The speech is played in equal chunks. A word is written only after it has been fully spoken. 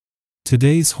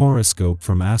Today's horoscope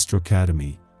from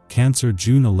Astrocademy, Cancer,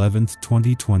 June 11,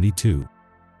 2022.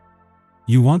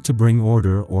 You want to bring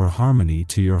order or harmony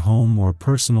to your home or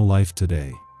personal life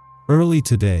today. Early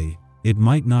today, it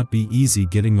might not be easy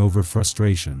getting over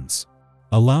frustrations.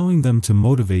 Allowing them to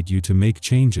motivate you to make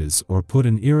changes or put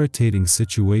an irritating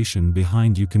situation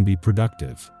behind you can be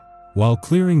productive. While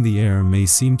clearing the air may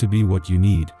seem to be what you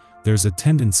need, there's a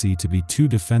tendency to be too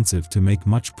defensive to make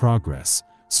much progress,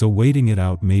 so waiting it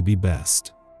out may be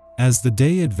best. As the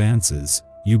day advances,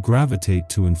 you gravitate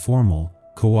to informal,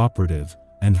 cooperative,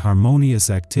 and harmonious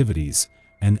activities,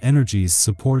 and energies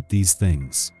support these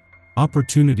things.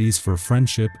 Opportunities for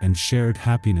friendship and shared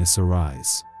happiness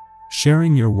arise.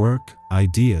 Sharing your work,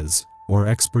 ideas, or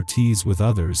expertise with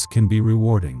others can be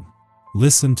rewarding.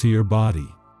 Listen to your body.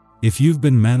 If you've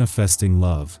been manifesting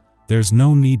love, there's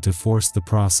no need to force the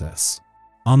process.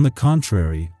 On the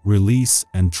contrary, release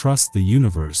and trust the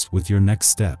universe with your next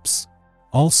steps.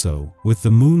 Also, with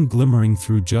the moon glimmering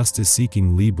through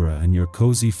justice-seeking Libra and your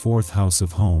cozy fourth house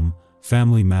of home,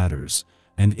 family matters,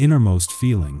 and innermost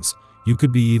feelings, you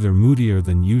could be either moodier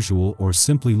than usual or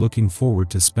simply looking forward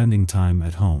to spending time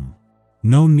at home.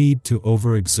 No need to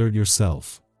overexert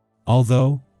yourself.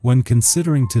 Although, when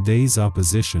considering today's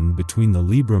opposition between the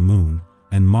Libra moon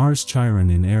and Mars Chiron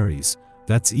in Aries,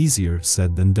 that's easier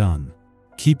said than done.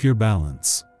 Keep your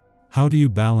balance. How do you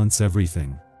balance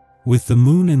everything? With the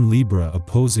moon in Libra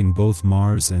opposing both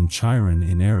Mars and Chiron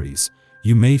in Aries,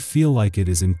 you may feel like it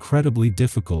is incredibly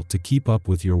difficult to keep up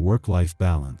with your work-life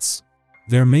balance.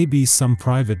 There may be some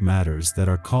private matters that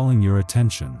are calling your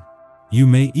attention. You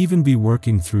may even be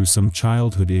working through some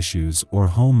childhood issues or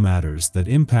home matters that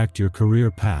impact your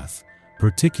career path,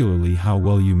 particularly how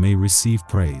well you may receive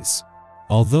praise.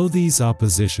 Although these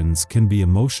oppositions can be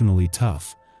emotionally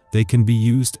tough, they can be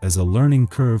used as a learning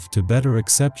curve to better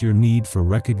accept your need for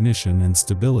recognition and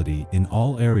stability in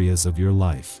all areas of your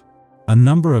life. A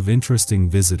number of interesting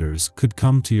visitors could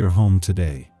come to your home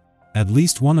today. At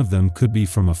least one of them could be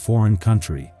from a foreign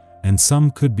country, and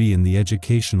some could be in the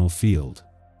educational field.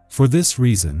 For this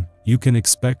reason, you can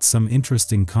expect some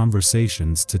interesting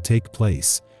conversations to take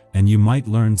place, and you might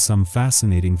learn some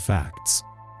fascinating facts.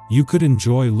 You could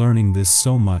enjoy learning this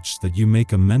so much that you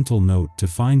make a mental note to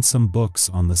find some books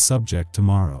on the subject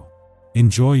tomorrow.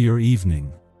 Enjoy your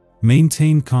evening.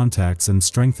 Maintain contacts and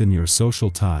strengthen your social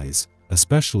ties,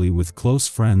 especially with close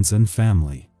friends and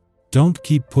family. Don't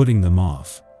keep putting them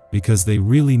off, because they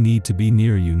really need to be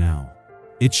near you now.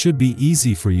 It should be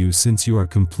easy for you since you are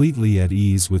completely at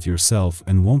ease with yourself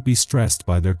and won't be stressed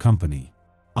by their company.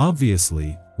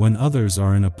 Obviously, when others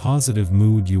are in a positive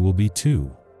mood, you will be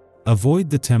too. Avoid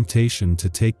the temptation to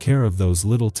take care of those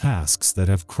little tasks that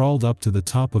have crawled up to the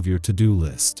top of your to-do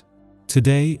list.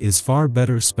 Today is far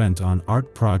better spent on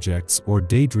art projects or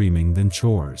daydreaming than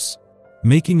chores.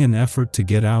 Making an effort to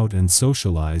get out and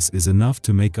socialize is enough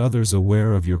to make others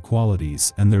aware of your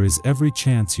qualities, and there is every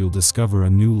chance you'll discover a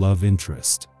new love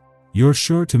interest. You're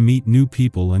sure to meet new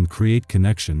people and create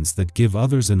connections that give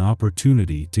others an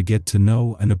opportunity to get to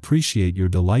know and appreciate your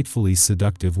delightfully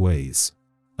seductive ways.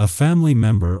 A family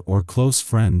member or close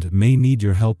friend may need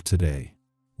your help today.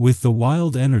 With the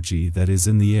wild energy that is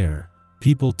in the air,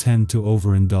 people tend to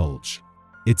overindulge.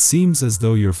 It seems as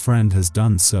though your friend has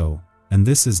done so, and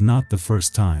this is not the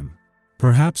first time.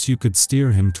 Perhaps you could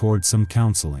steer him toward some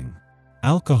counseling.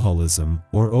 Alcoholism,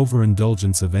 or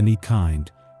overindulgence of any kind,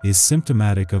 is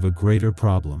symptomatic of a greater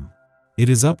problem. It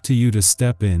is up to you to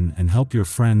step in and help your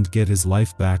friend get his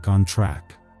life back on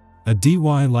track. A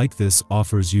DIY like this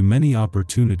offers you many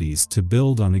opportunities to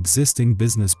build on existing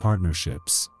business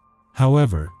partnerships.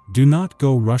 However, do not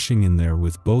go rushing in there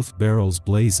with both barrels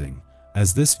blazing,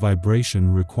 as this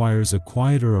vibration requires a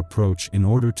quieter approach in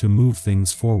order to move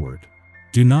things forward.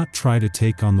 Do not try to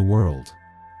take on the world.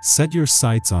 Set your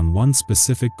sights on one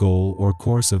specific goal or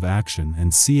course of action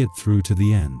and see it through to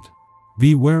the end.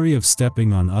 Be wary of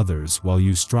stepping on others while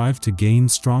you strive to gain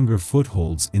stronger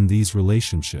footholds in these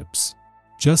relationships.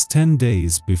 Just 10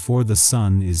 days before the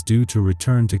sun is due to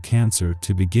return to Cancer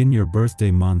to begin your birthday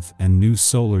month and new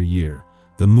solar year,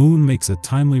 the moon makes a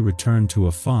timely return to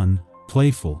a fun,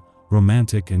 playful,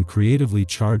 romantic and creatively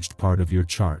charged part of your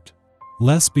chart.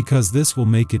 Less because this will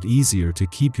make it easier to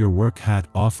keep your work hat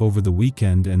off over the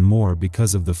weekend, and more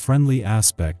because of the friendly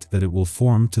aspect that it will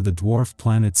form to the dwarf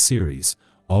planet Ceres,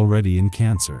 already in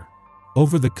Cancer.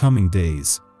 Over the coming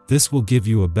days, this will give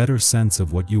you a better sense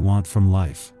of what you want from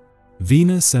life.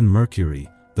 Venus and Mercury,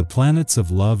 the planets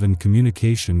of love and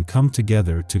communication, come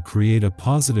together to create a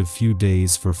positive few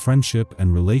days for friendship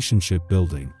and relationship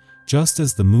building, just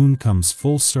as the moon comes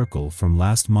full circle from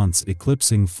last month's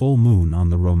eclipsing full moon on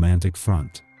the romantic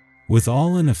front. With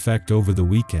all in effect over the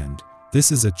weekend,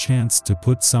 this is a chance to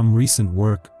put some recent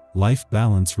work-life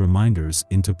balance reminders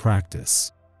into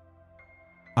practice.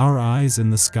 Our eyes in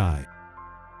the sky.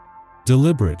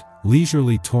 Deliberate,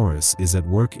 leisurely Taurus is at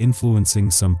work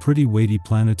influencing some pretty weighty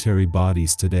planetary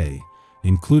bodies today,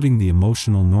 including the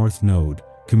emotional North Node,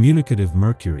 communicative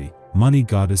Mercury, money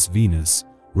goddess Venus,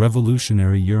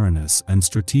 revolutionary Uranus, and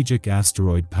strategic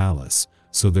asteroid Pallas,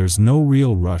 so there's no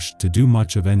real rush to do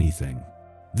much of anything.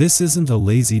 This isn't a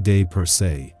lazy day per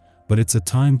se, but it's a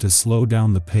time to slow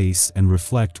down the pace and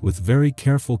reflect with very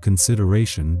careful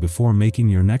consideration before making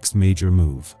your next major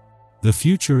move. The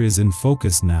future is in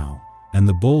focus now, and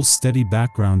the bull's steady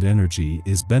background energy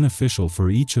is beneficial for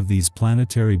each of these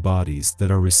planetary bodies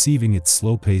that are receiving its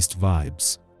slow-paced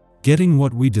vibes. Getting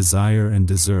what we desire and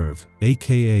deserve,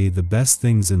 aka the best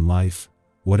things in life,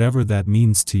 whatever that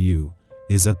means to you,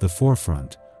 is at the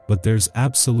forefront, but there's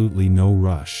absolutely no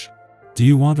rush. Do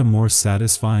you want a more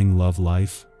satisfying love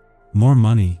life? More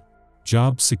money?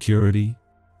 Job security?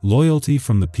 Loyalty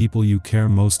from the people you care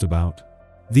most about?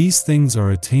 These things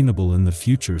are attainable in the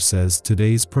future, says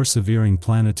today's persevering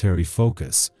planetary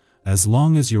focus, as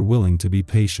long as you're willing to be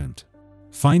patient.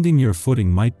 Finding your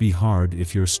footing might be hard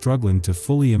if you're struggling to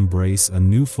fully embrace a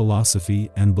new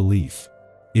philosophy and belief.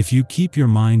 If you keep your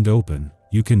mind open,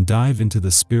 you can dive into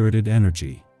the spirited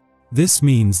energy. This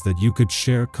means that you could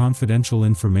share confidential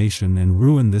information and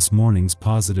ruin this morning's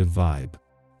positive vibe.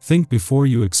 Think before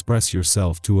you express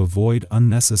yourself to avoid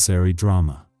unnecessary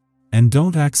drama. And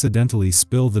don't accidentally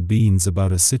spill the beans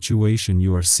about a situation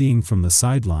you are seeing from the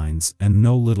sidelines and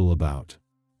know little about.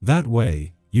 That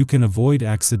way, you can avoid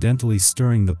accidentally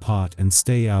stirring the pot and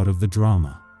stay out of the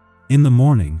drama. In the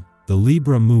morning, the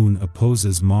Libra moon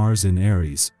opposes Mars in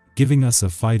Aries, giving us a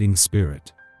fighting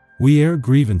spirit. We air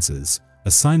grievances,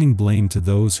 assigning blame to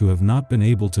those who have not been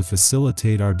able to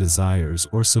facilitate our desires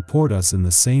or support us in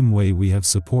the same way we have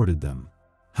supported them.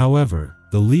 However,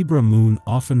 the Libra moon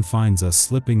often finds us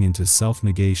slipping into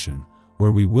self-negation, where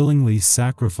we willingly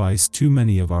sacrifice too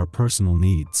many of our personal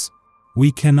needs.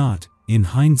 We cannot, in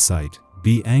hindsight,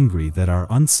 be angry that our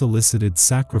unsolicited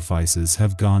sacrifices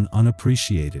have gone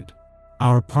unappreciated.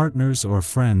 Our partners or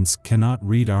friends cannot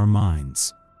read our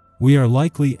minds. We are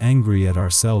likely angry at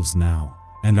ourselves now,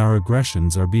 and our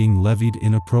aggressions are being levied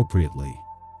inappropriately.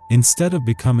 Instead of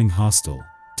becoming hostile,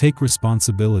 take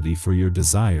responsibility for your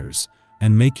desires,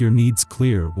 and make your needs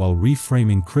clear while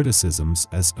reframing criticisms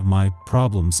as my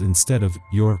problems instead of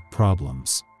your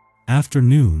problems.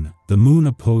 Afternoon, the moon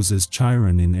opposes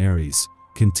Chiron in Aries,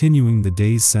 continuing the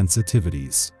day's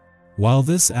sensitivities. While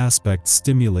this aspect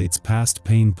stimulates past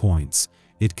pain points,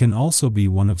 it can also be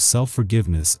one of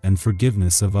self-forgiveness and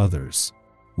forgiveness of others.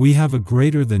 We have a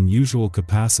greater than usual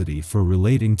capacity for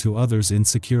relating to others'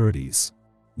 insecurities.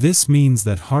 This means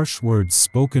that harsh words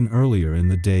spoken earlier in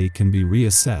the day can be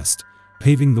reassessed,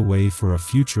 paving the way for a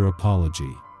future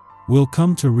apology. We'll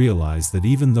come to realize that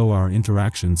even though our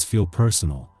interactions feel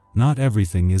personal, not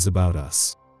everything is about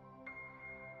us.